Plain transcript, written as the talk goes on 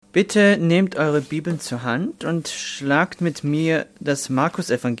Bitte nehmt eure Bibeln zur Hand und schlagt mit mir das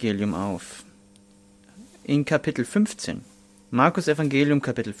Markus-Evangelium auf. In Kapitel 15. Markus-Evangelium,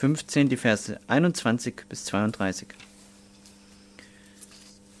 Kapitel 15, die Verse 21 bis 32.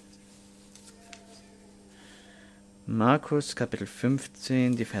 Markus, Kapitel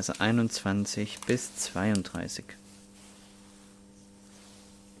 15, die Verse 21 bis 32.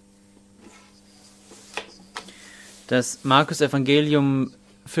 Das Markus-Evangelium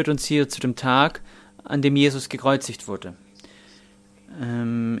führt uns hier zu dem Tag, an dem Jesus gekreuzigt wurde.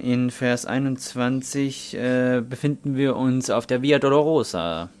 In Vers 21 befinden wir uns auf der Via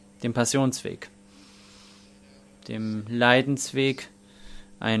Dolorosa, dem Passionsweg, dem Leidensweg,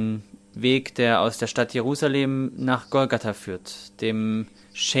 ein Weg, der aus der Stadt Jerusalem nach Golgatha führt, dem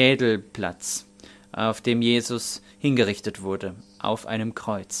Schädelplatz, auf dem Jesus hingerichtet wurde, auf einem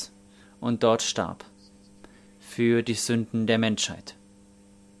Kreuz und dort starb für die Sünden der Menschheit.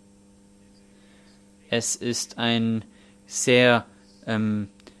 Es ist ein sehr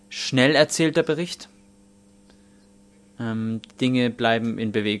schnell erzählter Bericht. Dinge bleiben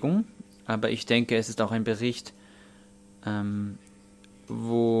in Bewegung, aber ich denke, es ist auch ein Bericht,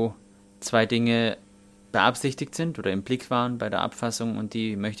 wo zwei Dinge beabsichtigt sind oder im Blick waren bei der Abfassung, und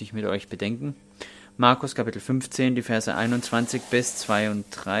die möchte ich mit euch bedenken. Markus Kapitel 15, die Verse 21 bis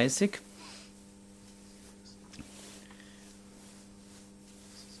 32.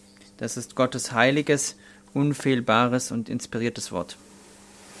 Das ist Gottes heiliges, unfehlbares und inspiriertes Wort.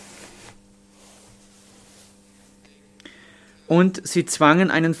 Und sie zwangen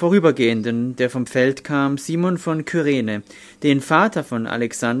einen Vorübergehenden, der vom Feld kam, Simon von Kyrene, den Vater von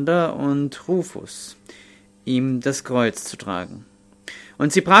Alexander und Rufus, ihm das Kreuz zu tragen.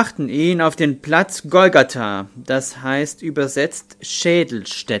 Und sie brachten ihn auf den Platz Golgatha, das heißt übersetzt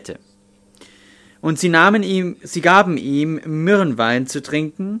Schädelstätte. Und sie gaben ihm Myrrhenwein zu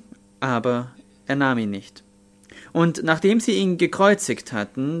trinken, aber er nahm ihn nicht. Und nachdem sie ihn gekreuzigt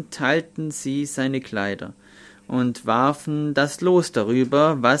hatten, teilten sie seine Kleider und warfen das Los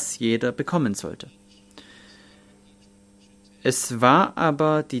darüber, was jeder bekommen sollte. Es war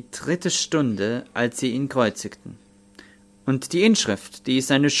aber die 3. Stunde, als sie ihn kreuzigten. Und die Inschrift, die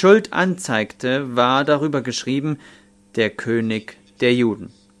seine Schuld anzeigte, war darüber geschrieben: der König der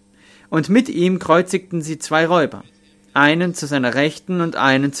Juden. Und mit ihm kreuzigten sie 2 Räuber, einen zu seiner Rechten und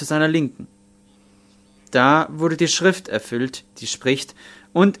einen zu seiner Linken. Da wurde die Schrift erfüllt, die spricht: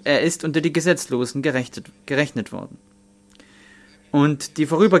 und er ist unter die Gesetzlosen gerechnet worden. Und die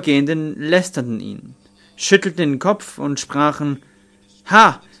Vorübergehenden lästerten ihn, schüttelten den Kopf und sprachen: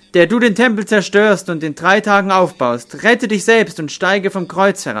 Ha, der du den Tempel zerstörst und in 3 Tagen aufbaust, rette dich selbst und steige vom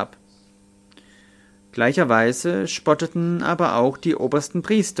Kreuz herab. Gleicherweise spotteten aber auch die obersten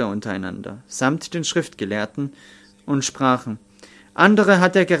Priester untereinander, samt den Schriftgelehrten, und sprachen: Andere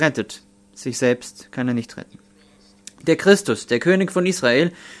hat er gerettet, sich selbst kann er nicht retten. Der Christus, der König von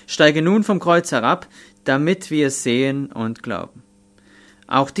Israel, steige nun vom Kreuz herab, damit wir sehen und glauben.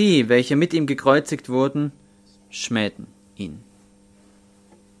 Auch die, welche mit ihm gekreuzigt wurden, schmähten ihn.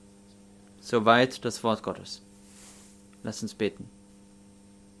 Soweit das Wort Gottes. Lass uns beten.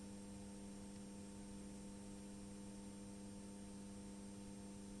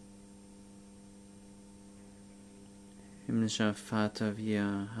 Himmlischer Vater,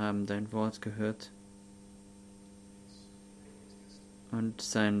 wir haben dein Wort gehört und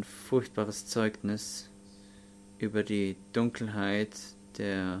sein furchtbares Zeugnis über die Dunkelheit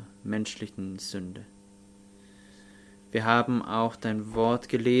der menschlichen Sünde. Wir haben auch dein Wort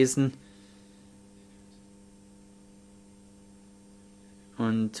gelesen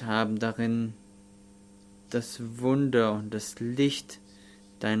und haben darin das Wunder und das Licht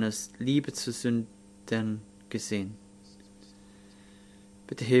deiner Liebe zu Sündern gesehen.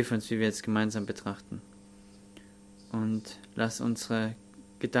 Bitte hilf uns, wie wir jetzt gemeinsam betrachten. Und lass unsere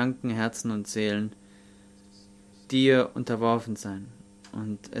Gedanken, Herzen und Seelen dir unterworfen sein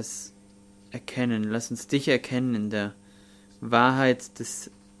und es erkennen. Lass uns dich erkennen in der Wahrheit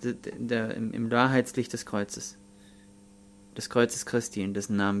im Wahrheitslicht des Kreuzes Christi, in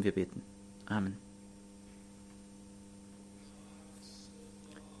dessen Namen wir beten. Amen.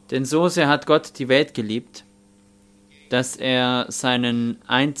 Denn so sehr hat Gott die Welt geliebt, dass er seinen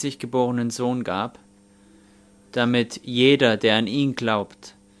einzig geborenen Sohn gab, damit jeder, der an ihn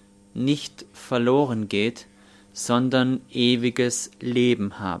glaubt, nicht verloren geht, sondern ewiges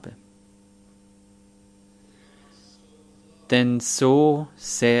Leben habe. Denn so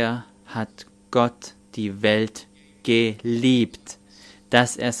sehr hat Gott die Welt geliebt,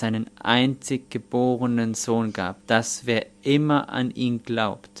 dass er seinen einzig geborenen Sohn gab, dass wer immer an ihn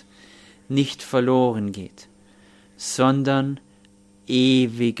glaubt, nicht verloren geht, sondern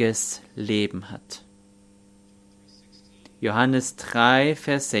ewiges Leben hat. Johannes 3,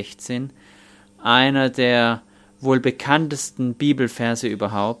 Vers 16, einer der wohl bekanntesten Bibelverse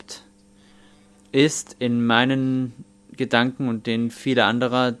überhaupt, ist in meinen Gedanken und den vieler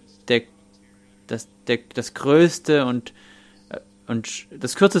anderer das größte und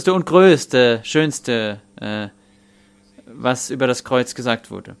das kürzeste und größte, schönste, was über das Kreuz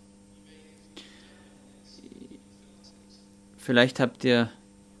gesagt wurde. Vielleicht habt ihr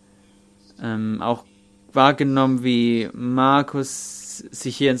auch wahrgenommen, wie Markus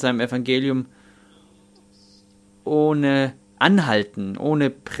sich hier in seinem Evangelium ohne Anhalten, ohne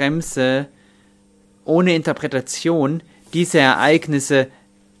Bremse, ohne Interpretation diese Ereignisse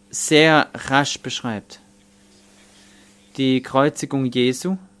sehr rasch beschreibt. Die Kreuzigung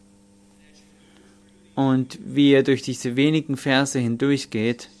Jesu und wie er durch diese wenigen Verse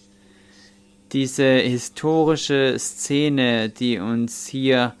hindurchgeht, diese historische Szene, die uns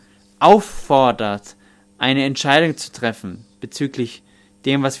hier auffordert, eine Entscheidung zu treffen bezüglich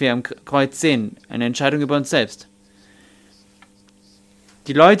dem, was wir am Kreuz sehen, eine Entscheidung über uns selbst.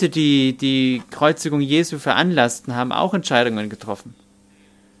 Die Leute, die die Kreuzigung Jesu veranlassten, haben auch Entscheidungen getroffen.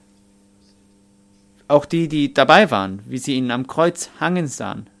 Auch die, die dabei waren, wie sie ihn am Kreuz hängen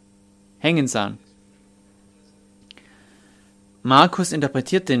sahen. Markus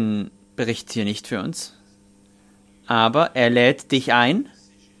interpretiert den Bericht hier nicht für uns, aber er lädt dich ein,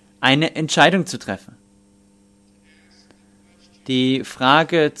 eine Entscheidung zu treffen. Die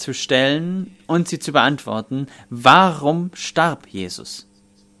Frage zu stellen und sie zu beantworten, warum starb Jesus?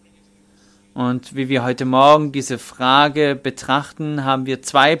 Und wie wir heute Morgen diese Frage betrachten, haben wir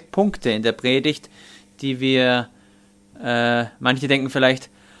 2 Punkte in der Predigt, die wir, manche denken vielleicht,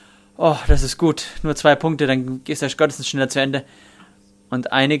 oh, das ist gut, nur 2 Punkte, dann ist der Gottesdienst schneller zu Ende.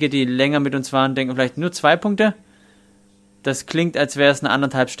 Und einige, die länger mit uns waren, denken vielleicht, nur 2 Punkte? Das klingt, als wäre es eine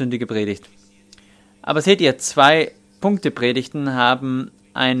 1,5-stündige Predigt. Aber seht ihr, 2-Punkte-Predigten haben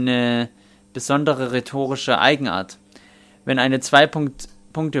eine besondere rhetorische Eigenart. Wenn eine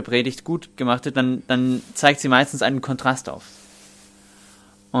 2-Punkte-Predigt gut gemacht wird, dann zeigt sie meistens einen Kontrast auf.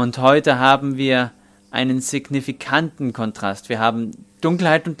 Und heute haben wir einen signifikanten Kontrast. Wir haben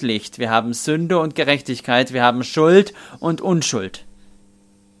Dunkelheit und Licht, wir haben Sünde und Gerechtigkeit, wir haben Schuld und Unschuld.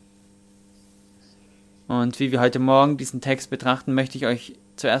 Und wie wir heute Morgen diesen Text betrachten, möchte ich euch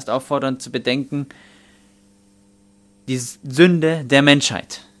zuerst auffordern zu bedenken, die Sünde der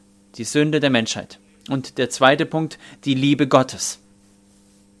Menschheit. Die Sünde der Menschheit. Und der zweite Punkt, die Liebe Gottes.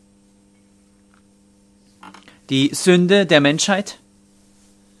 Die Sünde der Menschheit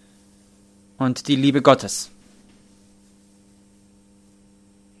und die Liebe Gottes.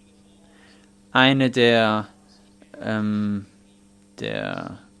 Eine der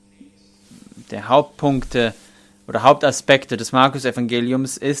Hauptpunkte oder Hauptaspekte des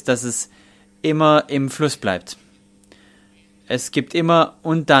Markus-Evangeliums ist, dass es immer im Fluss bleibt. Es gibt immer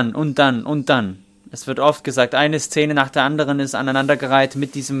und dann, und dann, und dann. Es wird oft gesagt, eine Szene nach der anderen ist aneinandergereiht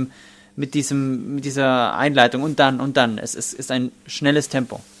mit dieser Einleitung und dann, und dann. Es ist ein schnelles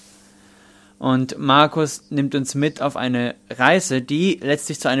Tempo. Und Markus nimmt uns mit auf eine Reise, die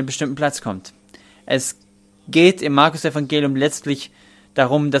letztlich zu einem bestimmten Platz kommt. Es geht im Markus-Evangelium letztlich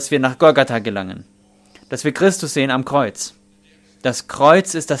darum, dass wir nach Golgatha gelangen. Dass wir Christus sehen am Kreuz. Das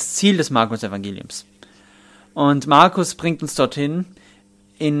Kreuz ist das Ziel des Markus-Evangeliums. Und Markus bringt uns dorthin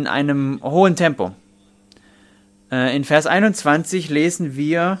in einem hohen Tempo. In Vers 21 lesen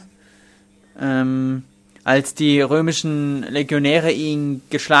wir, als die römischen Legionäre ihn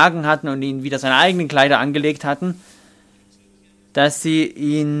geschlagen hatten und ihn wieder seine eigenen Kleider angelegt hatten, dass sie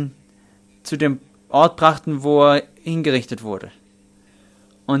ihn zu dem Ort brachten, wo er hingerichtet wurde.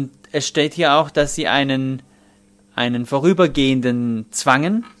 Und es steht hier auch, dass sie einen Vorübergehenden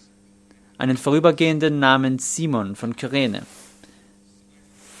zwangen, einen Vorübergehenden namens Simon von Kyrene.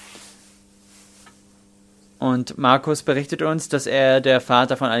 Und Markus berichtet uns, dass er der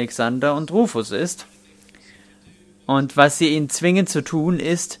Vater von Alexander und Rufus ist. Und was sie ihn zwingen zu tun,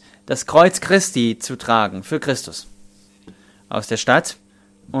 ist, das Kreuz Christi zu tragen für Christus. Aus der Stadt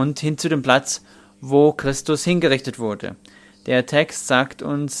und hin zu dem Platz, wo Christus hingerichtet wurde. Der Text sagt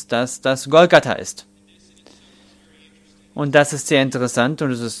uns, dass das Golgatha ist. Und das ist sehr interessant und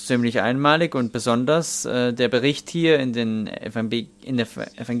es ist ziemlich einmalig und besonders. Der Bericht hier in den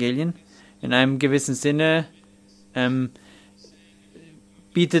Evangelien, in einem gewissen Sinne,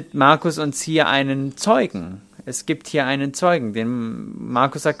 bietet Markus uns hier einen Zeugen. Es gibt hier einen Zeugen, den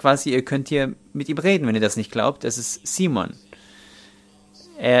Markus sagt quasi, ihr könnt hier mit ihm reden, wenn ihr das nicht glaubt. Es ist Simon.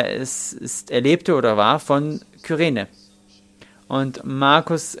 Er lebte oder war von Kyrene. Und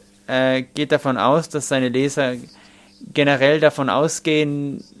Markus geht davon aus, dass seine Leser geht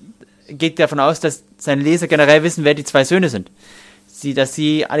davon aus, dass seine Leser generell wissen, wer die zwei Söhne sind. Dass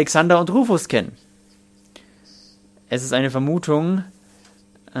sie Alexander und Rufus kennen. Es ist eine Vermutung.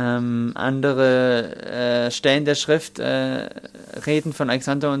 Andere Stellen der Schrift reden von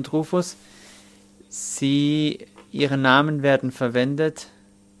Alexander und Rufus. Ihre Namen werden verwendet,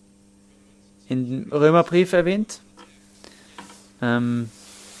 im Römerbrief erwähnt.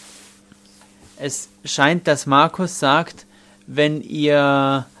 Es scheint, dass Markus sagt, wenn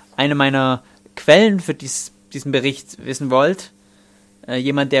ihr eine meiner Quellen für diesen Bericht wissen wollt,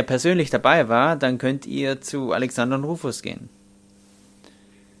 jemand, der persönlich dabei war, dann könnt ihr zu Alexander und Rufus gehen.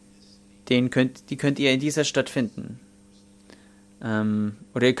 Die könnt ihr in dieser Stadt finden.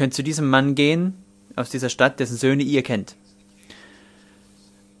 Oder ihr könnt zu diesem Mann gehen, aus dieser Stadt, dessen Söhne ihr kennt.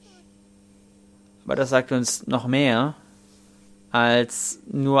 Aber das sagt uns noch mehr als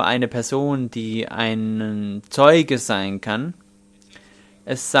nur eine Person, die ein Zeuge sein kann.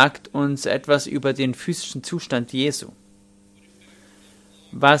 Es sagt uns etwas über den physischen Zustand Jesu.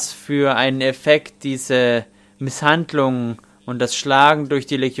 Was für einen Effekt diese Misshandlung und das Schlagen durch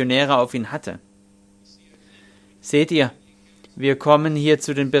die Legionäre auf ihn hatte. Seht ihr, wir kommen hier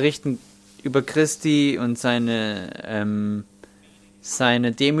zu den Berichten über Christi und seine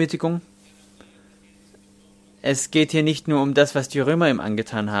Demütigung. Es geht hier nicht nur um das, was die Römer ihm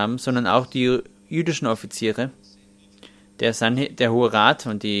angetan haben, sondern auch die jüdischen Offiziere, der Hohe Rat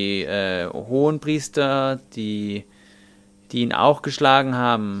und die Hohenpriester, die ihn auch geschlagen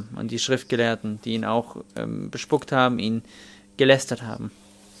haben, und die Schriftgelehrten, die ihn auch bespuckt haben, ihn gelästert haben.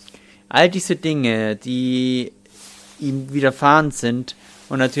 All diese Dinge, die ihm widerfahren sind,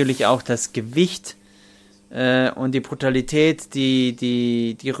 und natürlich auch das Gewicht und die Brutalität,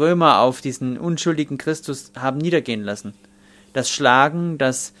 die Römer auf diesen unschuldigen Christus haben niedergehen lassen. Das Schlagen,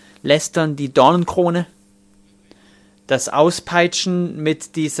 das Lästern, die Dornenkrone, das Auspeitschen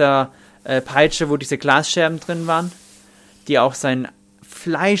mit dieser Peitsche, wo diese Glasscherben drin waren, die auch sein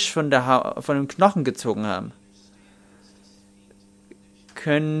Fleisch von dem Knochen gezogen haben.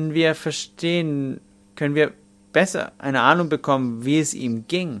 Können wir besser eine Ahnung bekommen, wie es ihm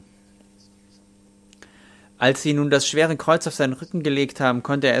ging? Als sie nun das schwere Kreuz auf seinen Rücken gelegt haben,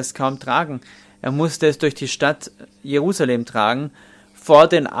 konnte er es kaum tragen. Er musste es durch die Stadt Jerusalem tragen, vor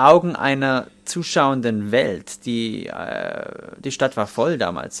den Augen einer zuschauenden Welt. Die Stadt war voll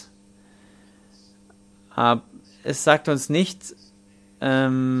damals. Aber es sagt uns nicht,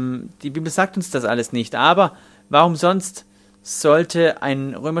 die Bibel sagt uns das alles nicht, aber warum sonst sollte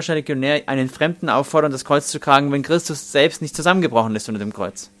ein römischer Legionär einen Fremden auffordern, das Kreuz zu tragen, wenn Christus selbst nicht zusammengebrochen ist unter dem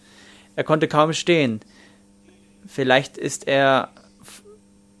Kreuz? Er konnte kaum stehen. Vielleicht ist er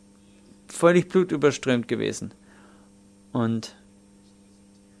völlig blutüberströmt gewesen. Und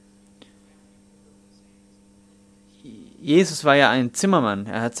Jesus war ja ein Zimmermann.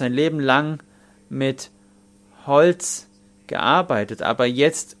 Er hat sein Leben lang mit Holz gearbeitet, aber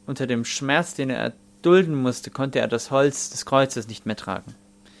jetzt unter dem Schmerz, den er dulden musste, konnte er das Holz des Kreuzes nicht mehr tragen.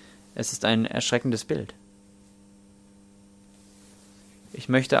 Es ist ein erschreckendes Bild. Ich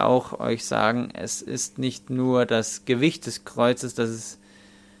möchte auch euch sagen, es ist nicht nur das Gewicht des Kreuzes, das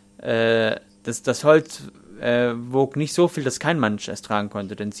Holz wog nicht so viel, dass kein Mensch es tragen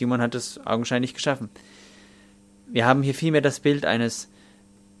konnte, denn Simon hat es augenscheinlich geschaffen. Wir haben hier vielmehr das Bild eines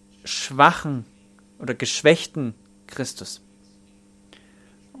schwachen oder geschwächten Christus.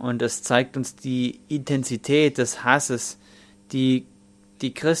 Und es zeigt uns die Intensität des Hasses, die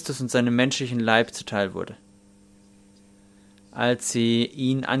Christus und seinem menschlichen Leib zuteil wurde, als sie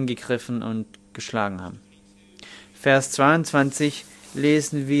ihn angegriffen und geschlagen haben. Vers 22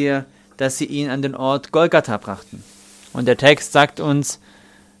 lesen wir, dass sie ihn an den Ort Golgatha brachten. Und der Text sagt uns,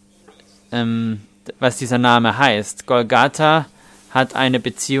 was dieser Name heißt. Golgatha hat eine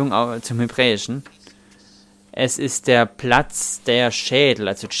Beziehung zum Hebräischen. Es ist der Platz der Schädel,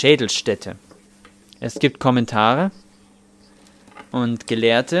 also Schädelstätte. Es gibt Kommentare und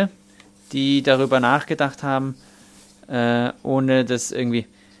Gelehrte, die darüber nachgedacht haben, ohne das irgendwie...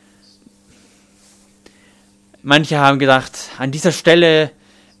 Manche haben gedacht, an dieser Stelle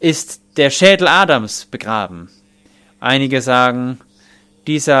ist der Schädel Adams begraben. Einige sagen,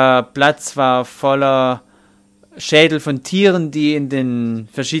 dieser Platz war voller Schädel von Tieren, die in den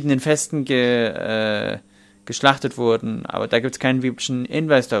verschiedenen Festen geschlachtet wurden, aber da gibt es keinen biblischen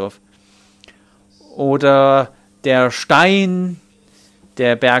Hinweis darauf. Oder der Stein,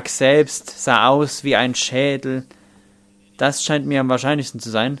 der Berg selbst, sah aus wie ein Schädel. Das scheint mir am wahrscheinlichsten zu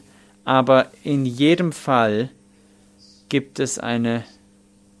sein. Aber in jedem Fall gibt es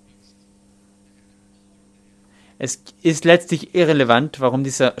Es ist letztlich irrelevant, warum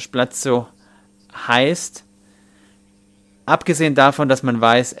dieser Platz so heißt. Abgesehen davon, dass man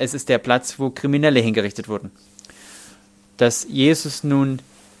weiß, es ist der Platz, wo Kriminelle hingerichtet wurden. Dass Jesus nun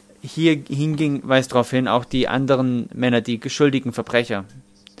hier hinging, weist darauf hin, auch die anderen Männer, die geschuldigen Verbrecher,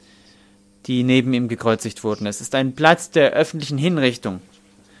 die neben ihm gekreuzigt wurden. Es ist ein Platz der öffentlichen Hinrichtung,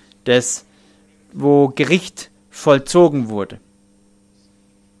 wo Gericht vollzogen wurde.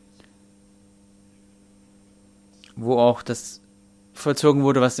 Wo auch das vollzogen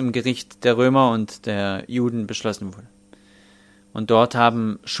wurde, was im Gericht der Römer und der Juden beschlossen wurde. Und dort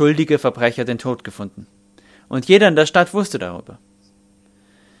haben schuldige Verbrecher den Tod gefunden. Und jeder in der Stadt wusste darüber.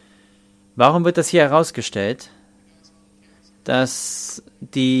 Warum wird das hier herausgestellt? Dass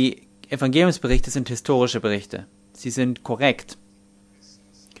die Evangeliumsberichte sind historische Berichte. Sie sind korrekt.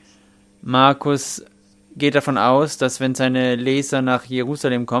 Markus geht davon aus, dass wenn seine Leser nach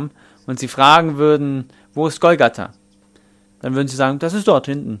Jerusalem kommen und sie fragen würden, wo ist Golgatha? Dann würden sie sagen, das ist dort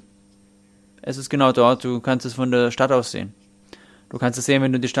hinten. Es ist genau dort, du kannst es von der Stadt aus sehen. Du kannst es sehen,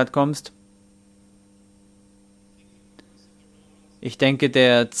 wenn du in die Stadt kommst. Ich denke,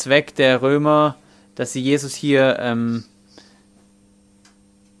 der Zweck der Römer, dass sie Jesus hier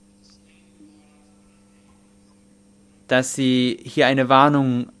dass sie hier eine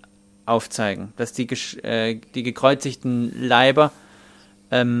Warnung aufzeigen, dass die gekreuzigten Leiber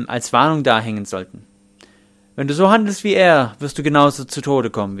als Warnung dahängen sollten. Wenn du so handelst wie er, wirst du genauso zu Tode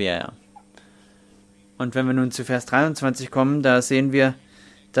kommen wie er. Und wenn wir nun zu Vers 23 kommen, da sehen wir,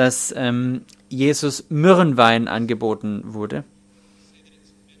 dass Jesus Myrrhenwein angeboten wurde.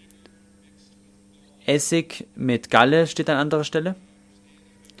 Essig mit Galle steht an anderer Stelle.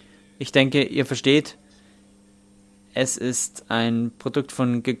 Ich denke, ihr versteht, es ist ein Produkt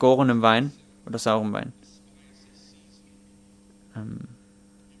von gegorenem Wein oder saurem Wein.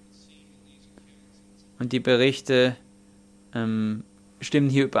 Und die Berichte stimmen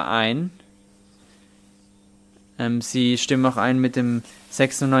hier überein. Sie stimmen auch ein mit dem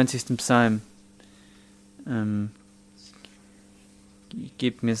 96. Psalm.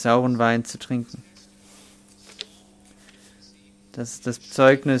 Gebt mir sauren Wein zu trinken. Das ist das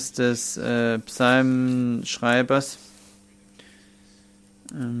Zeugnis des Psalmschreibers.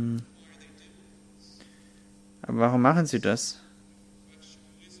 Aber warum machen sie das?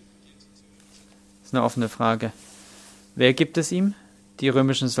 Das ist eine offene Frage. Wer gibt es ihm? Die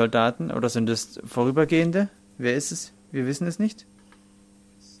römischen Soldaten? Oder sind es Vorübergehende? Wer ist es? Wir wissen es nicht.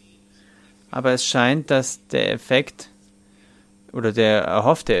 Aber es scheint, dass der Effekt oder der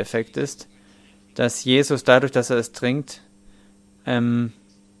erhoffte Effekt ist, dass Jesus dadurch, dass er es trinkt,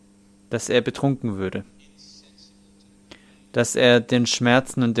 dass er betrunken würde. Dass er den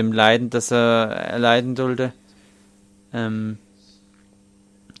Schmerzen und dem Leiden, das er erleiden dulde,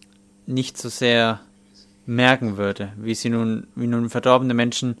 nicht so sehr merken würde, wie nun verdorbene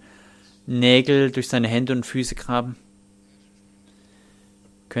Menschen Nägel durch seine Hände und Füße graben.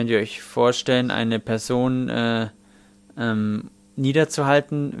 Könnt ihr euch vorstellen, eine Person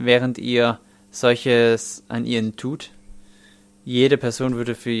niederzuhalten, während ihr solches an ihnen tut? Jede Person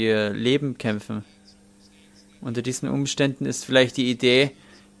würde für ihr Leben kämpfen. Unter diesen Umständen ist vielleicht die Idee,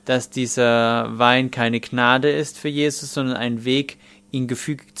 dass dieser Wein keine Gnade ist für Jesus, sondern ein Weg, ihn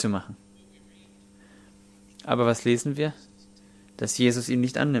gefügig zu machen. Aber was lesen wir? Dass Jesus ihn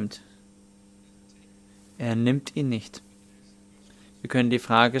nicht annimmt. Er nimmt ihn nicht. Wir können die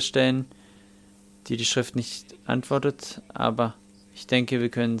Frage stellen, die die Schrift nicht antwortet, aber ich denke, wir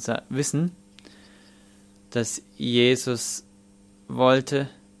können wissen, dass Jesus wollte,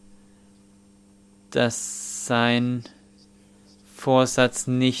 dass sein Vorsatz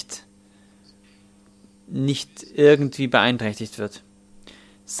nicht irgendwie beeinträchtigt wird.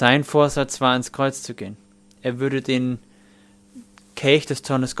 Sein Vorsatz war, ans Kreuz zu gehen. Er würde den Kelch des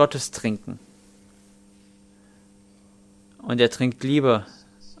Zornes Gottes trinken. Und er trinkt lieber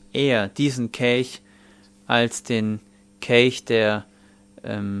eher diesen Kelch als den Kelch der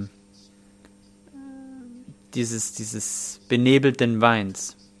dieses benebelten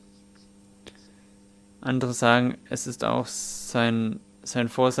Weins. Andere sagen, es ist auch sein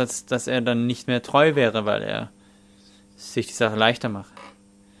Vorsatz, dass er dann nicht mehr treu wäre, weil er sich die Sache leichter macht.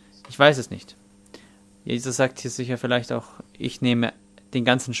 Ich weiß es nicht. Jesus sagt hier sicher vielleicht auch, ich nehme den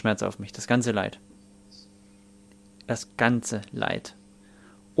ganzen Schmerz auf mich, das ganze Leid. Das ganze Leid.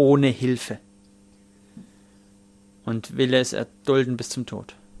 Ohne Hilfe. Und will es erdulden bis zum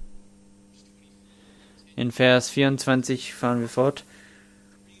Tod. In Vers 24 fahren wir fort.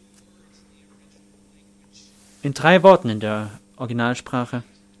 In 3 Worten in der Originalsprache.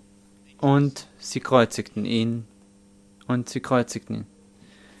 Und sie kreuzigten ihn. Und sie kreuzigten ihn.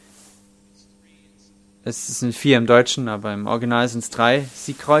 Es sind 4 im Deutschen, aber im Original sind es 3.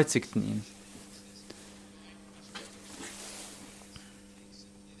 Sie kreuzigten ihn.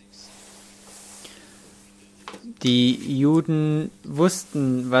 Die Juden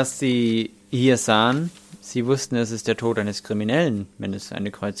wussten, was sie hier sahen. Sie wussten, es ist der Tod eines Kriminellen, wenn es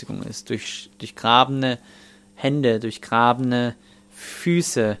eine Kreuzigung ist. Durchgrabene Hände, durchgrabene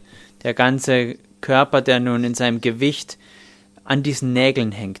Füße, der ganze Körper, der nun in seinem Gewicht an diesen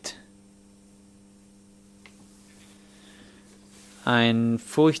Nägeln hängt. Eine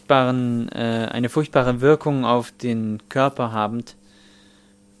furchtbare Wirkung auf den Körper habend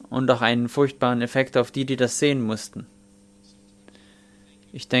und auch einen furchtbaren Effekt auf die das sehen mussten.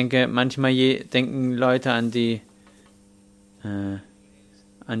 Ich denke, manchmal denken Leute an die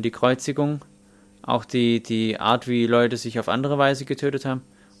Kreuzigung, auch die Art, wie Leute sich auf andere Weise getötet haben,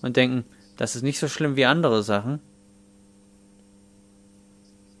 und denken, das ist nicht so schlimm wie andere Sachen.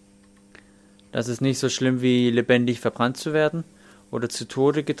 Das ist nicht so schlimm wie lebendig verbrannt zu werden oder zu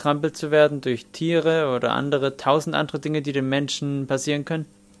Tode getrampelt zu werden durch Tiere oder 1000 andere Dinge, die den Menschen passieren können.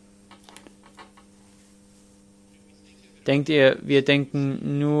 Denkt ihr, wir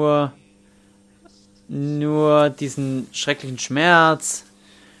denken nur diesen schrecklichen Schmerz,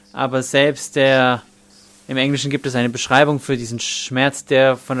 aber selbst im Englischen gibt es eine Beschreibung für diesen Schmerz,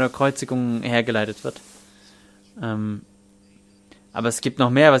 der von der Kreuzigung hergeleitet wird. Aber es gibt noch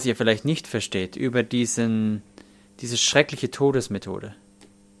mehr, was ihr vielleicht nicht versteht, über diese schreckliche Todesmethode.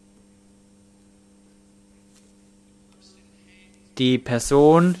 Die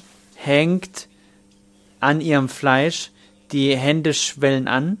Person hängt an ihrem Fleisch, die Hände schwellen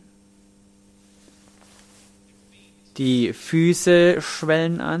an, die Füße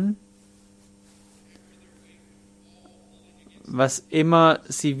schwellen an, was immer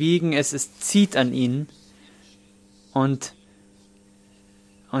sie wiegen, es zieht an ihnen und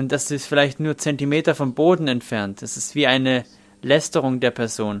das ist vielleicht nur Zentimeter vom Boden entfernt. Es ist wie eine Lästerung der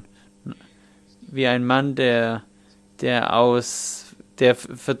Person, wie ein Mann, der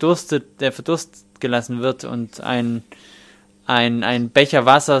Verdurst gelassen wird und ein Becher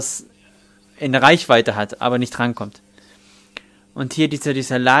Wassers in Reichweite hat, aber nicht rankommt. Und hier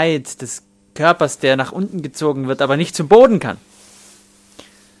dieser Leid des Körpers, der nach unten gezogen wird, aber nicht zum Boden kann.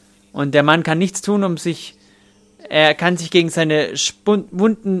 Und der Mann kann nichts tun, er kann sich gegen seine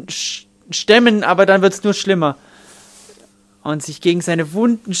Wunden stemmen, aber dann wird es nur schlimmer. Und sich gegen seine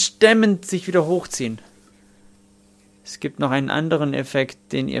Wunden stemmend sich wieder hochziehen. Es gibt noch einen anderen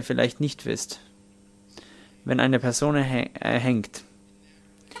Effekt, den ihr vielleicht nicht wisst. Wenn eine Person hängt,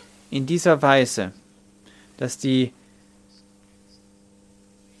 in dieser Weise, dass die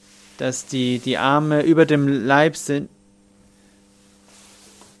Arme über dem Leib sind,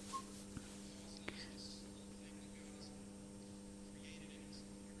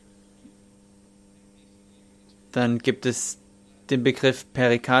 dann gibt es den Begriff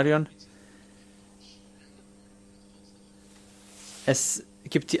Perikardion. Es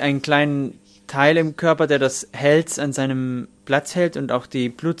gibt einen kleinen Teil im Körper, der das Herz an seinem Platz hält und auch die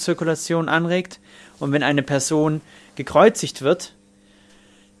Blutzirkulation anregt. Und wenn eine Person gekreuzigt wird,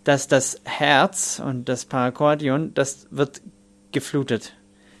 dass das Herz und das Perikardion, das wird geflutet.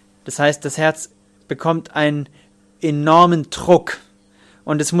 Das heißt, das Herz bekommt einen enormen Druck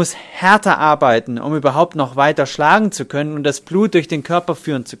und es muss härter arbeiten, um überhaupt noch weiter schlagen zu können und das Blut durch den Körper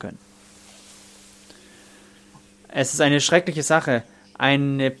führen zu können. Es ist eine schreckliche Sache,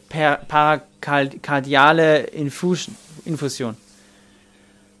 eine parakardiale Infusion.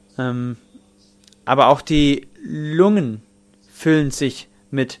 Aber auch die Lungen füllen sich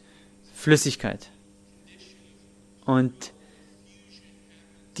mit Flüssigkeit. Und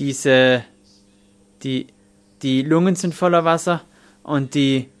die Lungen sind voller Wasser und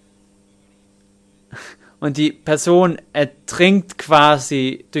die Person ertrinkt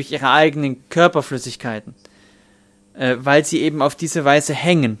quasi durch ihre eigenen Körperflüssigkeiten, weil sie eben auf diese Weise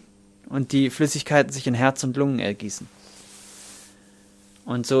hängen und die Flüssigkeiten sich in Herz und Lungen ergießen.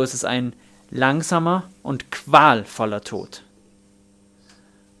 Und so ist es ein langsamer und qualvoller Tod.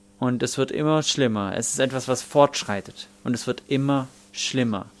 Und es wird immer schlimmer. Es ist etwas, was fortschreitet. Und es wird immer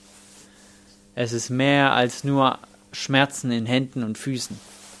schlimmer. Es ist mehr als nur Schmerzen in Händen und Füßen.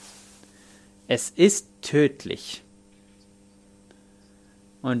 Es ist tödlich.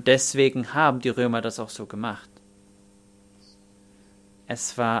 Und deswegen haben die Römer das auch so gemacht.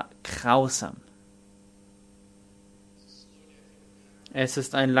 Es war grausam. Es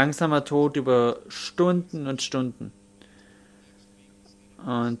ist ein langsamer Tod über Stunden und Stunden.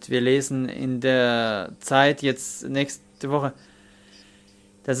 Und wir lesen in der Zeit jetzt nächste Woche,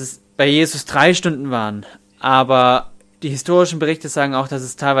 dass es bei Jesus 3 Stunden waren. Aber die historischen Berichte sagen auch, dass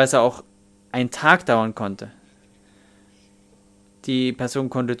es teilweise auch einen Tag dauern konnte. Die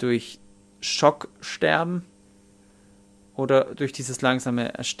Person konnte durch Schock sterben oder durch dieses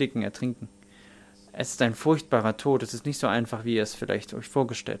langsame Ersticken, Ertrinken. Es ist ein furchtbarer Tod. Es ist nicht so einfach, wie ihr es vielleicht euch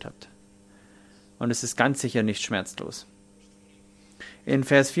vorgestellt habt. Und es ist ganz sicher nicht schmerzlos. In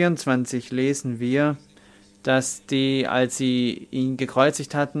Vers 24 lesen wir, dass als sie ihn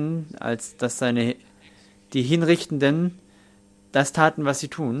gekreuzigt hatten, die Hinrichtenden das taten, was sie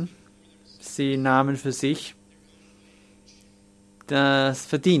tun. Sie nahmen für sich das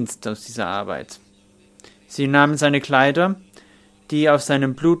Verdienst aus dieser Arbeit. Sie nahmen seine Kleider, die auf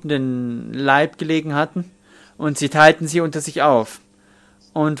seinem blutenden Leib gelegen hatten, und sie teilten sie unter sich auf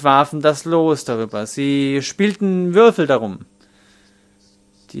und warfen das Los darüber. Sie spielten Würfel darum.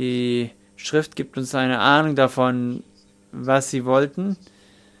 Die Schrift gibt uns eine Ahnung davon, was sie wollten.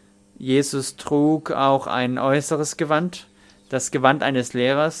 Jesus trug auch ein äußeres Gewand, das Gewand eines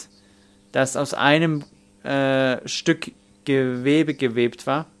Lehrers, das aus einem Stück Gewebe gewebt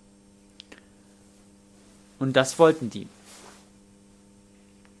war. Und das wollten die.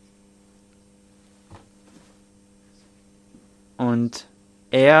 Und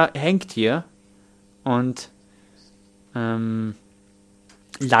er hängt hier und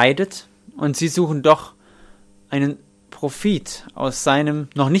leidet, und sie suchen doch einen Profit aus seinem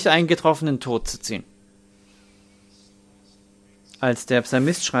noch nicht eingetroffenen Tod zu ziehen. Als der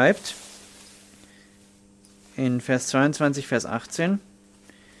Psalmist schreibt, in Vers 22, Vers 18,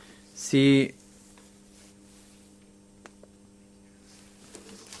 sie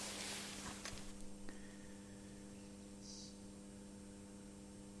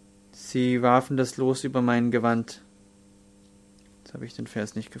warfen das Los über mein Gewand. Jetzt habe ich den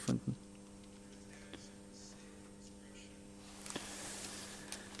Vers nicht gefunden.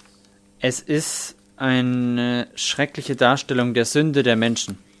 Es ist eine schreckliche Darstellung der Sünde der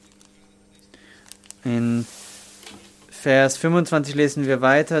Menschen. In Vers 25 lesen wir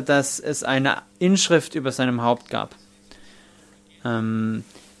weiter, dass es eine Inschrift über seinem Haupt gab.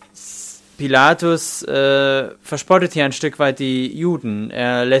 Pilatus verspottet hier ein Stück weit die Juden.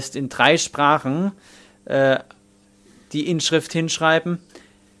 Er lässt in 3 Sprachen die Inschrift hinschreiben: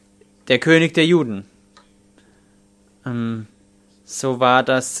 der König der Juden. So war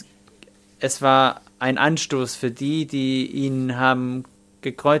das. Es war ein Anstoß für die ihn haben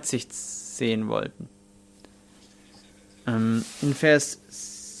gekreuzigt sehen wollten. In Vers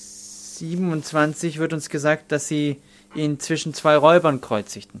 27 wird uns gesagt, dass sie ihn zwischen 2 Räubern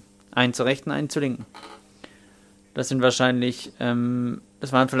kreuzigten. Einen zur rechten, einen zur linken. Das sind wahrscheinlich,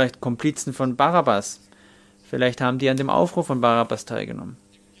 das waren vielleicht Komplizen von Barabbas. Vielleicht haben die an dem Aufruf von Barabbas teilgenommen.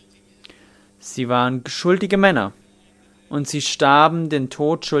 Sie waren schuldige Männer. Und sie starben den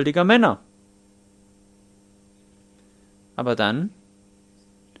Tod schuldiger Männer. Aber dann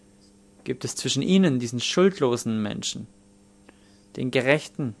gibt es zwischen ihnen diesen schuldlosen Menschen, den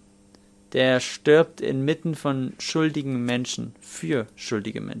Gerechten, der stirbt inmitten von schuldigen Menschen, für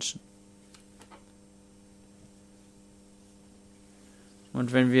schuldige Menschen.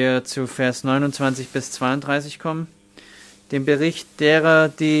 Und wenn wir zu Vers 29 bis 32 kommen, dem Bericht derer,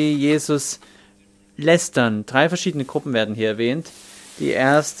 die Jesus lästern. 3 verschiedene Gruppen werden hier erwähnt. Die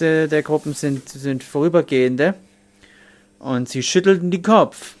erste der Gruppen sind Vorübergehende, und sie schüttelten den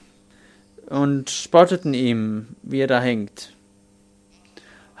Kopf und spotteten ihm, wie er da hängt.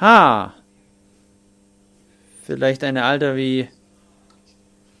 Ha! Vielleicht eine Alter wie,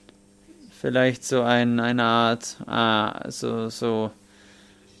 vielleicht so eine Art, so,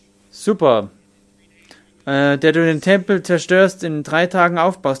 super. Der du den Tempel zerstörst, in 3 Tagen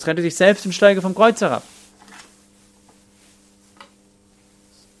aufbaust, rette dich selbst und steige vom Kreuz herab.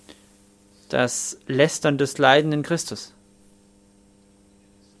 Das Lästern des leidenden Christus.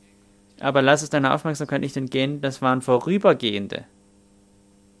 Aber lass es deiner Aufmerksamkeit nicht entgehen, das waren Vorübergehende.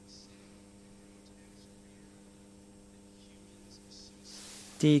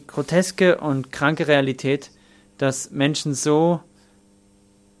 Die groteske und kranke Realität, dass Menschen so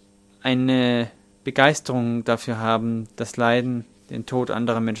eine Begeisterung dafür haben, das Leiden, den Tod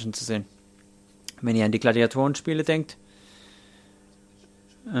anderer Menschen zu sehen. Wenn ihr an die Gladiatorenspiele denkt,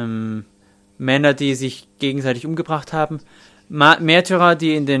 Männer, die sich gegenseitig umgebracht haben, Märtyrer,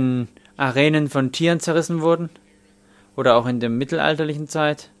 die in den Arenen von Tieren zerrissen wurden, oder auch in der mittelalterlichen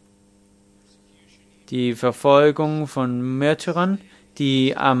Zeit, die Verfolgung von Märtyrern,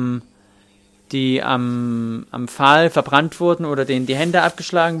 die am Pfahl verbrannt wurden oder denen die Hände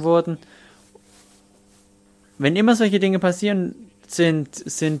abgeschlagen wurden. Wenn immer solche Dinge passieren,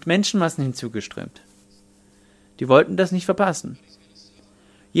 sind Menschenmassen hinzugeströmt. Die wollten das nicht verpassen.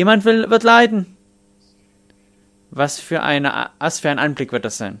 Jemand wird leiden. Was für ein Anblick wird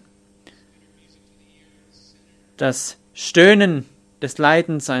das sein? Das Stöhnen des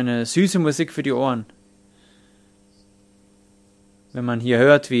Leidens, eine süße Musik für die Ohren. wenn man hier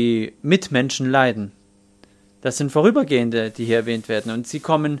hört, wie Mitmenschen leiden. Das sind Vorübergehende, die hier erwähnt werden. Und sie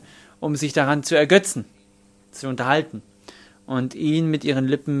kommen, um sich daran zu ergötzen, zu unterhalten und ihn mit ihren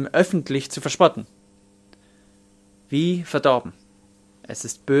Lippen öffentlich zu verspotten. Wie verdorben. Es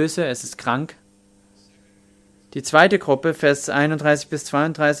ist böse, es ist krank. Die zweite Gruppe, Vers 31 bis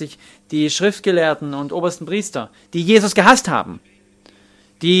 32, die Schriftgelehrten und obersten Priester, die Jesus gehasst haben,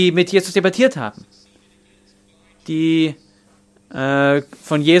 die mit Jesus debattiert haben, die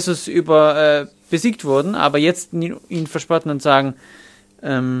von Jesus besiegt wurden, aber jetzt ihn verspotten und sagen,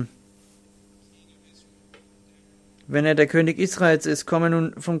 wenn er der König Israels ist, komme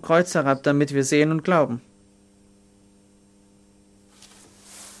nun vom Kreuz herab, damit wir sehen und glauben.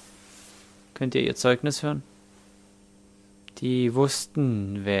 Könnt ihr Zeugnis hören? Die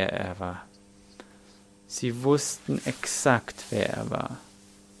wussten, wer er war. Sie wussten exakt, wer er war.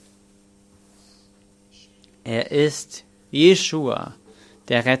 Er ist Jeschua,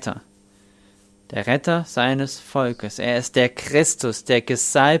 der Retter seines Volkes. Er ist der Christus, der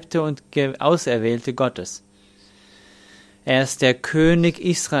Gesalbte und Auserwählte Gottes. Er ist der König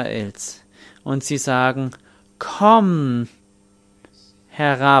Israels. Und sie sagen, komm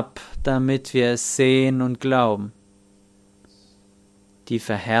herab, damit wir es sehen und glauben. Die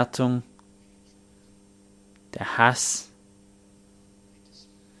Verhärtung, der Hass.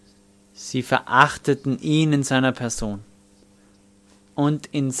 Sie verachteten ihn in seiner Person und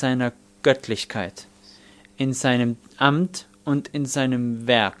in seiner Göttlichkeit, in seinem Amt und in seinem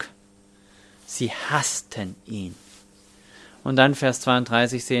Werk. Sie hassten ihn. Und dann Vers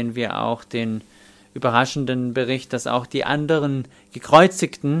 32 sehen wir auch den überraschenden Bericht, dass auch die anderen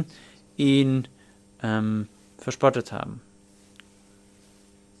Gekreuzigten ihn verspottet haben.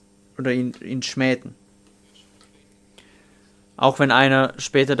 Oder ihn schmähten. Auch wenn einer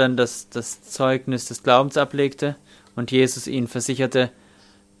später dann das Zeugnis des Glaubens ablegte und Jesus ihm versicherte,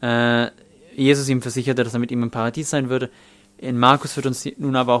 dass er mit ihm im Paradies sein würde. In Markus wird uns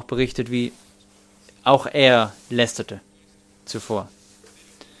nun aber auch berichtet, wie auch er lästerte zuvor.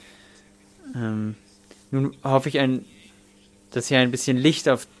 Nun hoffe ich, dass hier ein bisschen Licht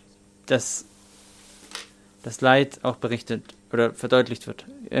auf das Leid auch berichtet oder verdeutlicht wird.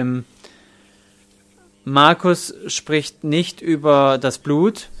 Markus spricht nicht über das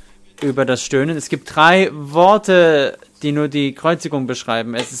Blut, über das Stöhnen. Es gibt 3 Worte, die nur die Kreuzigung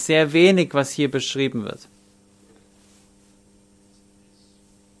beschreiben. Es ist sehr wenig, was hier beschrieben wird.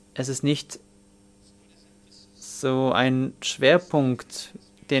 Es ist nicht so ein Schwerpunkt,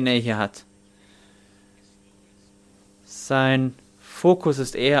 den er hier hat. Sein Fokus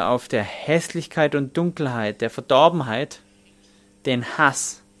ist eher auf der Hässlichkeit und Dunkelheit, der Verdorbenheit, den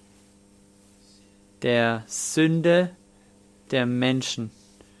Hass, der Sünde der Menschen,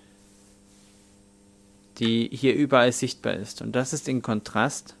 die hier überall sichtbar ist. Und das ist in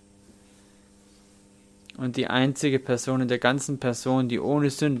Kontrast. Und die einzige Person in der ganzen Person, die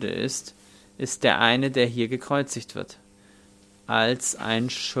ohne Sünde ist, ist der eine, der hier gekreuzigt wird, als ein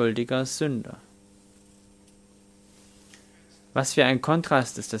schuldiger Sünder. Was für ein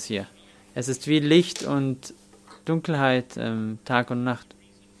Kontrast ist das hier. Es ist wie Licht und Dunkelheit, Tag und Nacht.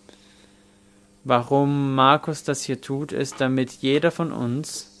 Warum Markus das hier tut, ist, damit jeder von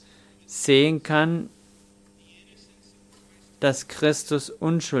uns sehen kann, dass Christus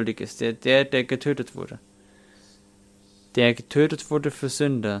unschuldig ist, der getötet wurde. Der getötet wurde für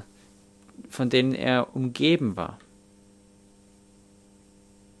Sünder, von denen er umgeben war.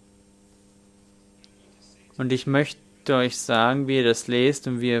 Und ich möchte euch sagen, wie ihr das lest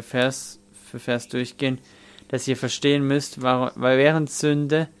und wie ihr Vers für Vers durchgehen, dass ihr verstehen müsst, weil während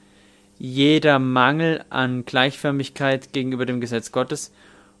Sünde jeder Mangel an Gleichförmigkeit gegenüber dem Gesetz Gottes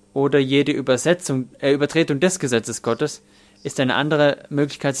oder jede Übertretung des Gesetzes Gottes ist eine andere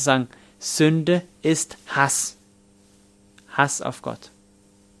Möglichkeit zu sagen, Sünde ist Hass. Hass auf Gott.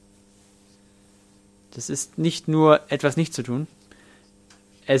 Das ist nicht nur etwas nicht zu tun.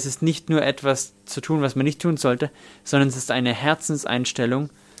 Es ist nicht nur etwas zu tun, was man nicht tun sollte, sondern es ist eine Herzenseinstellung,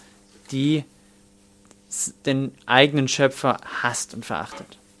 die den eigenen Schöpfer hasst und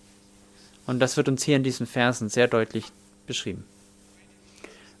verachtet. Und das wird uns hier in diesen Versen sehr deutlich beschrieben.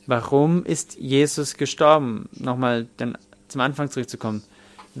 Warum ist Jesus gestorben? Nochmal zum Anfang zurückzukommen.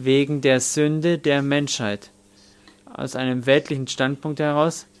 Wegen der Sünde der Menschheit. Aus einem weltlichen Standpunkt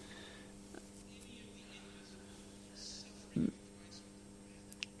heraus.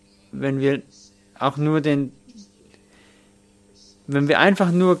 Wenn wir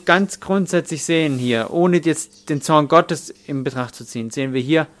einfach nur ganz grundsätzlich sehen hier, ohne jetzt den Zorn Gottes in Betracht zu ziehen, sehen wir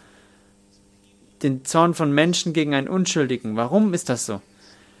hier den Zorn von Menschen gegen einen Unschuldigen. Warum ist das so?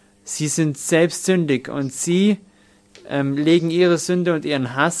 Sie sind selbst sündig und sie legen ihre Sünde und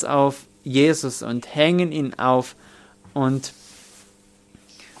ihren Hass auf Jesus und hängen ihn auf. Und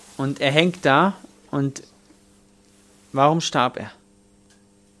er hängt da. Und warum starb er?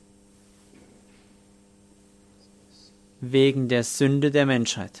 Wegen der Sünde der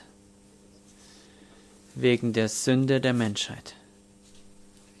Menschheit. Wegen der Sünde der Menschheit.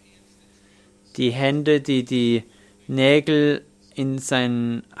 Die Hände, die die Nägel in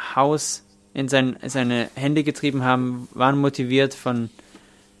sein Haus, in seine Hände getrieben haben, waren motiviert von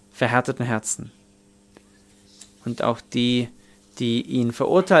verhärteten Herzen. Und auch die ihn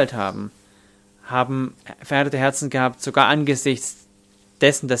verurteilt haben, haben verhärtete Herzen gehabt, sogar angesichts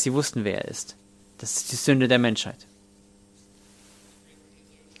dessen, dass sie wussten, wer er ist. Das ist die Sünde der Menschheit.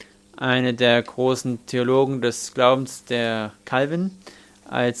 Einer der großen Theologen des Glaubens, der Calvin,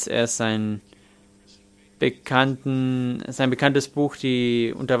 als er sein bekanntes Buch,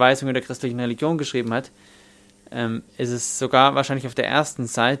 die Unterweisungen der christlichen Religion, geschrieben hat, ist es sogar wahrscheinlich auf der ersten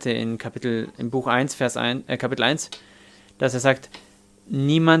Seite im Buch 1, Kapitel 1, dass er sagt,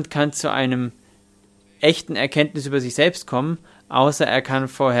 niemand kann zu einem echten Erkenntnis über sich selbst kommen, außer er kann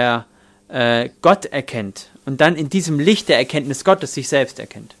vorher Gott erkennt und dann in diesem Licht der Erkenntnis Gottes sich selbst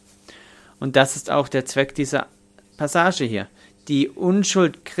erkennt. Und das ist auch der Zweck dieser Passage hier. Die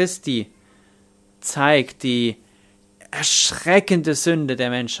Unschuld Christi zeigt die erschreckende Sünde der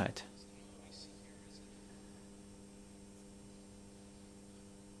Menschheit.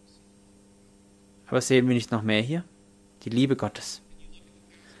 Aber sehen wir nicht noch mehr hier? Die Liebe Gottes.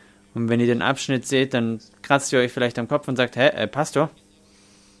 Und wenn ihr den Abschnitt seht, dann kratzt ihr euch vielleicht am Kopf und sagt, Pastor,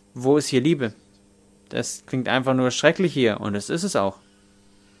 wo ist hier Liebe? Das klingt einfach nur schrecklich hier und es ist es auch.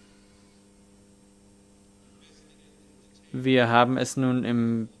 Wir haben es nun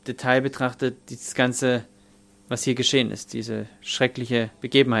im Detail betrachtet, dieses Ganze, was hier geschehen ist, diese schreckliche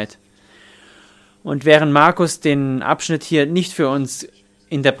Begebenheit. Und während Markus den Abschnitt hier nicht für uns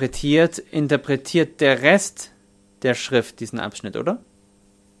interpretiert der Rest der Schrift diesen Abschnitt, oder?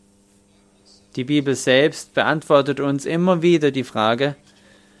 Die Bibel selbst beantwortet uns immer wieder die Frage,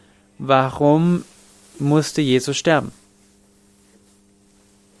 warum musste Jesus sterben?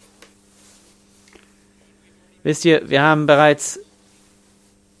 Wisst ihr, wir haben bereits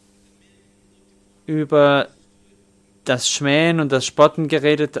über das Schmähen und das Spotten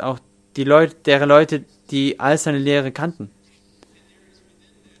geredet, auch derer Leute, die all seine Lehre kannten.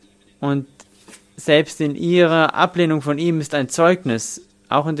 Und selbst in ihrer Ablehnung von ihm ist ein Zeugnis,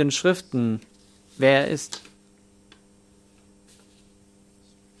 auch in den Schriften, wer er ist.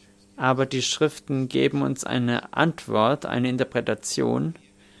 Aber die Schriften geben uns eine Antwort, eine Interpretation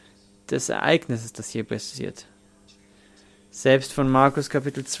des Ereignisses, das hier passiert. Selbst von Markus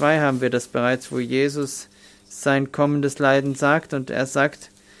Kapitel 2 haben wir das bereits, wo Jesus sein kommendes Leiden sagt und er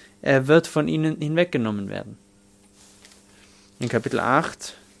sagt, er wird von ihnen hinweggenommen werden. In Kapitel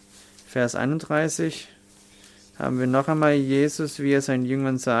 8, Vers 31 haben wir noch einmal Jesus, wie er seinen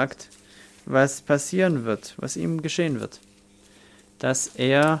Jüngern sagt, was passieren wird, was ihm geschehen wird. Dass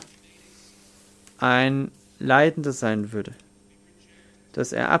er ein Leidender sein würde.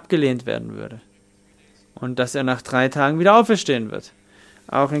 Dass er abgelehnt werden würde. Und dass er nach 3 Tagen wieder auferstehen wird.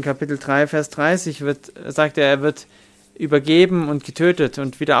 Auch in Kapitel 3, Vers 30 sagt er wird übergeben und getötet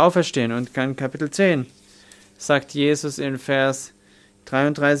und wieder auferstehen. Und in Kapitel 10 sagt Jesus in Vers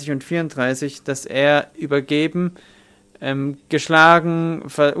 33 und 34, dass er übergeben, geschlagen,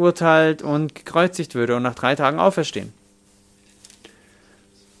 verurteilt und gekreuzigt würde und nach 3 Tagen auferstehen.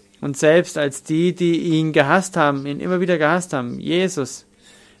 Und selbst als die ihn gehasst haben, ihn immer wieder gehasst haben, Jesus,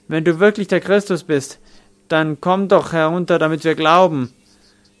 wenn du wirklich der Christus bist, dann komm doch herunter, damit wir glauben.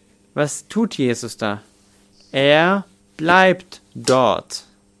 Was tut Jesus da? Er bleibt dort,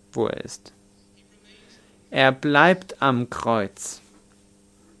 wo er ist. Er bleibt am Kreuz.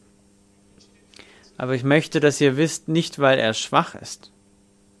 Aber ich möchte, dass ihr wisst, nicht weil er schwach ist.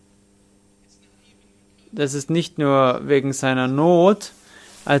 Das ist nicht nur wegen seiner Not,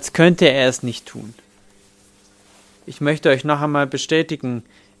 als könnte er es nicht tun. Ich möchte euch noch einmal bestätigen,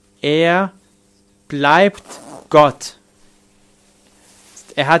 er bleibt Gott.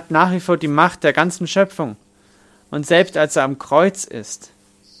 Er hat nach wie vor die Macht der ganzen Schöpfung. Und selbst als er am Kreuz ist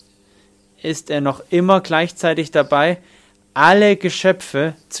er noch immer gleichzeitig dabei, alle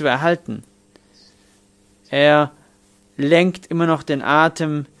Geschöpfe zu erhalten. Er lenkt immer noch den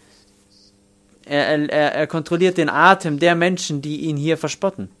Atem, er kontrolliert den Atem der Menschen, die ihn hier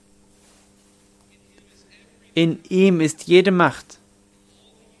verspotten. In ihm ist jede Macht.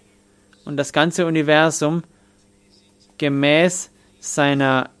 Und das ganze Universum gemäß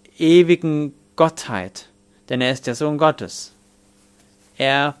seiner ewigen Gottheit, denn er ist der Sohn Gottes.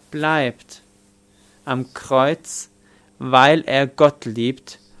 Er bleibt am Kreuz, weil er Gott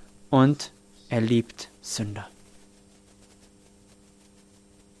liebt und er liebt Sünder.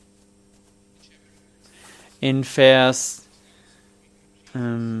 In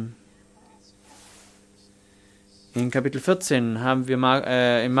Kapitel 14 haben wir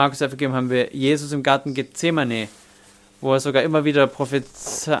im Markus-Evangelium haben wir Jesus im Garten Gethsemane, wo er sogar immer wieder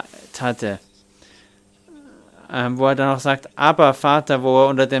prophezeit hatte, wo er dann auch sagt, aber Vater, wo er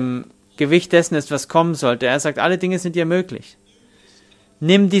unter dem Gewicht dessen ist, was kommen sollte. Er sagt, alle Dinge sind dir möglich.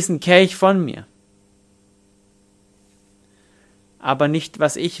 Nimm diesen Kelch von mir. Aber nicht,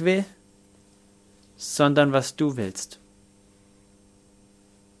 was ich will, sondern was du willst.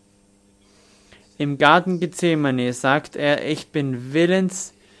 Im Garten Gethsemane sagt er, ich bin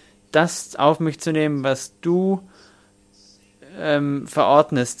willens, das auf mich zu nehmen, was du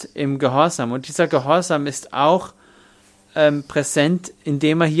verordnest im Gehorsam. Und dieser Gehorsam ist auch präsent,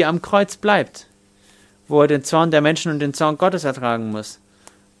 indem er hier am Kreuz bleibt, wo er den Zorn der Menschen und den Zorn Gottes ertragen muss,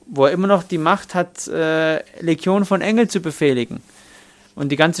 wo er immer noch die Macht hat, Legionen von Engeln zu befehligen und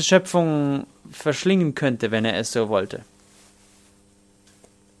die ganze Schöpfung verschlingen könnte, wenn er es so wollte.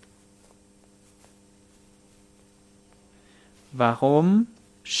 Warum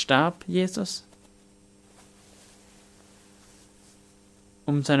starb Jesus?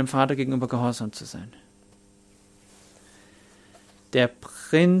 Um seinem Vater gegenüber gehorsam zu sein. Der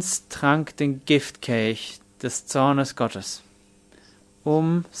Prinz trank den Giftkelch des Zornes Gottes,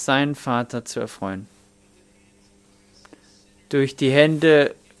 um seinen Vater zu erfreuen. Durch die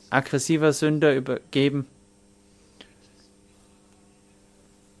Hände aggressiver Sünder übergeben,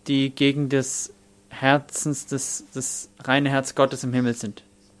 die gegen das reine Herz Gottes im Himmel sind,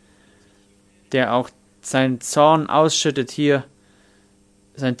 der auch seinen Zorn ausschüttet hier,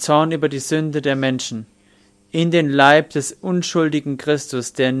 sein Zorn über die Sünde der Menschen, in den Leib des unschuldigen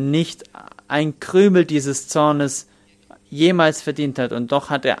Christus, der nicht ein Krümel dieses Zornes jemals verdient hat, und doch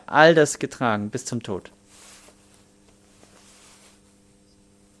hat er all das getragen bis zum Tod.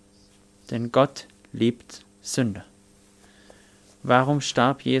 Denn Gott liebt Sünder. Warum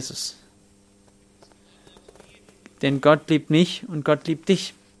starb Jesus? Denn Gott liebt mich und Gott liebt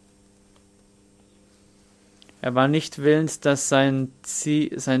dich. Er war nicht willens, dass sein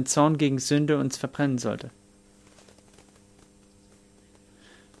Zorn gegen Sünde uns verbrennen sollte.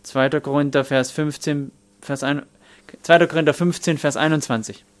 2. Korinther 15, Vers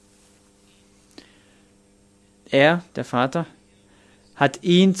 21. Er, der Vater, hat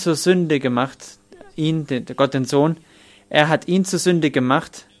ihn zur Sünde gemacht, Gott den Sohn, er hat ihn zur Sünde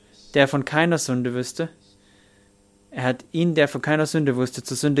gemacht, der von keiner Sünde wüsste. Er hat ihn, der von keiner Sünde wusste,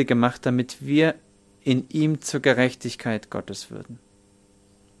 zur Sünde gemacht, damit wir in ihm zur Gerechtigkeit Gottes würden.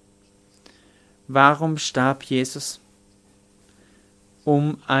 Warum starb Jesus?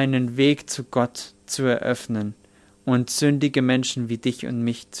 Um einen Weg zu Gott zu eröffnen und sündige Menschen wie dich und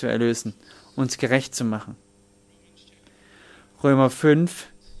mich zu erlösen, uns gerecht zu machen. Römer 5,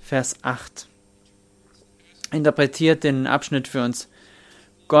 Vers 8 interpretiert den Abschnitt für uns.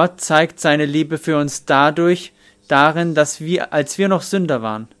 Gott zeigt seine Liebe für uns darin, dass wir, als wir noch Sünder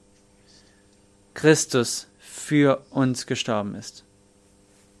waren, Christus für uns gestorben ist.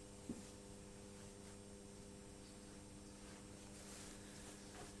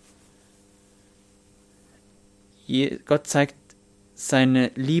 Gott zeigt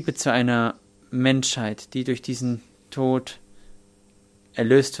seine Liebe zu einer Menschheit, die durch diesen Tod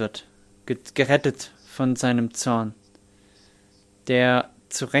erlöst wird, gerettet von seinem Zorn, der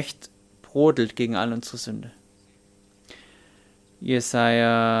zu Recht brodelt gegen all unsere Sünde.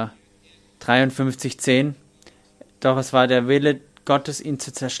 Jesaja 53,10. Doch es war der Wille Gottes, ihn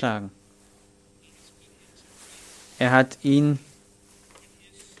zu zerschlagen. Er hat ihn...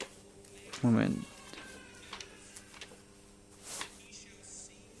 Moment.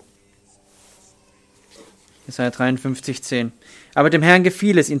 Jesaja 53,10. Aber dem Herrn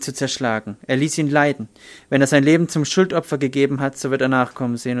gefiel es, ihn zu zerschlagen. Er ließ ihn leiden. Wenn er sein Leben zum Schuldopfer gegeben hat, so wird er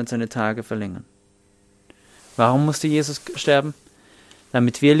Nachkommen sehen und seine Tage verlängern. Warum musste Jesus sterben?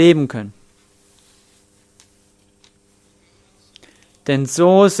 Damit wir leben können. Denn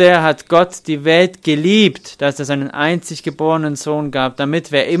so sehr hat Gott die Welt geliebt, dass er seinen einzig geborenen Sohn gab,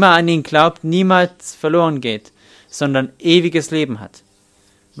 damit wer immer an ihn glaubt, niemals verloren geht, sondern ewiges Leben hat.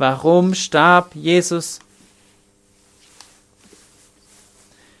 Warum starb Jesus?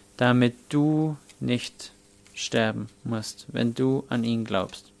 Damit du nicht sterben musst, wenn du an ihn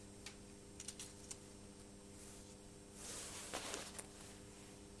glaubst.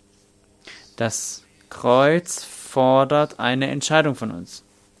 Das Kreuz fordert eine Entscheidung von uns.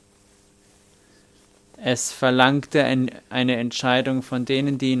 Es verlangte eine Entscheidung von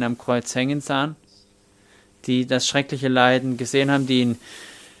denen, die ihn am Kreuz hängen sahen, die das schreckliche Leiden gesehen haben, die ihn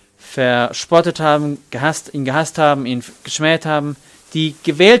verspottet haben, ihn gehasst haben, ihn geschmäht haben, die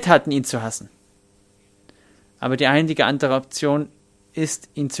gewählt hatten, ihn zu hassen. Aber die einzige andere Option ist,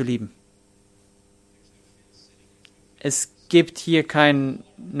 ihn zu lieben. Es gibt hier keine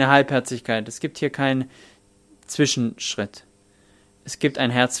Halbherzigkeit, es gibt hier keinen Zwischenschritt. Es gibt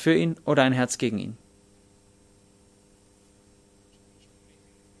ein Herz für ihn oder ein Herz gegen ihn.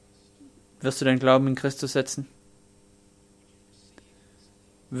 Wirst du deinen Glauben in Christus setzen?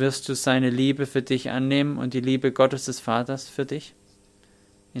 Wirst du seine Liebe für dich annehmen und die Liebe Gottes des Vaters für dich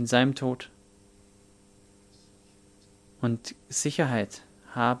in seinem Tod? Und Sicherheit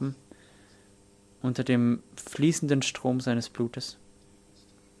haben unter dem fließenden Strom seines Blutes.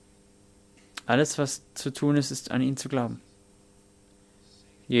 Alles, was zu tun ist, ist an ihn zu glauben.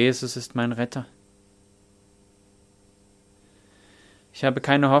 Jesus ist mein Retter. Ich habe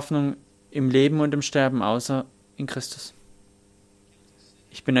keine Hoffnung im Leben und im Sterben außer in Christus.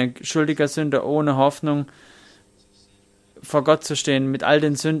 Ich bin ein schuldiger Sünder ohne Hoffnung, vor Gott zu stehen mit all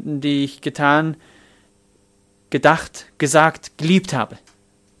den Sünden, die ich getan, gedacht, gesagt, geliebt habe.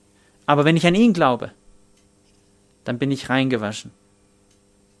 Aber wenn ich an ihn glaube, dann bin ich reingewaschen.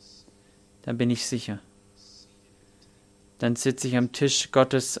 Dann bin ich sicher. Dann sitze ich am Tisch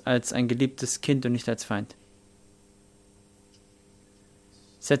Gottes als ein geliebtes Kind und nicht als Feind.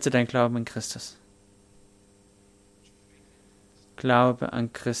 Setze dein Glauben in Christus. Glaube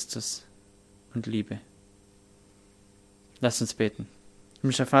an Christus und Liebe. Lass uns beten.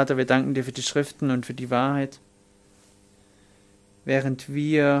 Himmlischer Vater, wir danken dir für die Schriften und für die Wahrheit. Während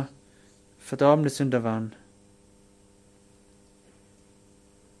wir verdorbene Sünder waren,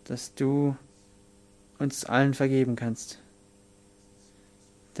 dass du uns allen vergeben kannst.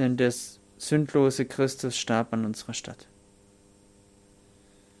 Denn der sündlose Christus starb an unserer Stadt.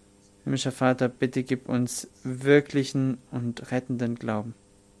 Himmlischer Vater, bitte gib uns wirklichen und rettenden Glauben.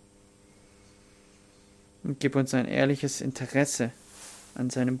 Und gib uns ein ehrliches Interesse an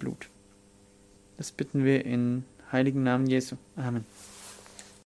seinem Blut. Das bitten wir in heiligen Namen Jesu. Amen.